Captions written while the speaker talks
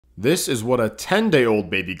This is what a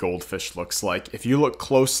 10-day-old baby goldfish looks like. If you look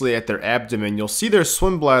closely at their abdomen, you'll see their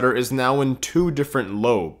swim bladder is now in 2 different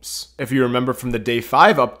lobes. If you remember from the day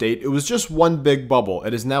 5 update, it was just one big bubble.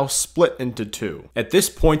 It is now split into 2. At this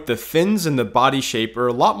point, the fins and the body shape are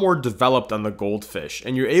a lot more developed on the goldfish,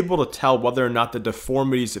 and you're able to tell whether or not the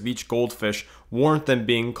deformities of each goldfish warrant them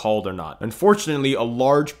being culled or not. Unfortunately, a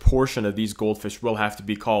large portion of these goldfish will have to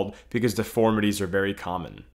be culled because deformities are very common.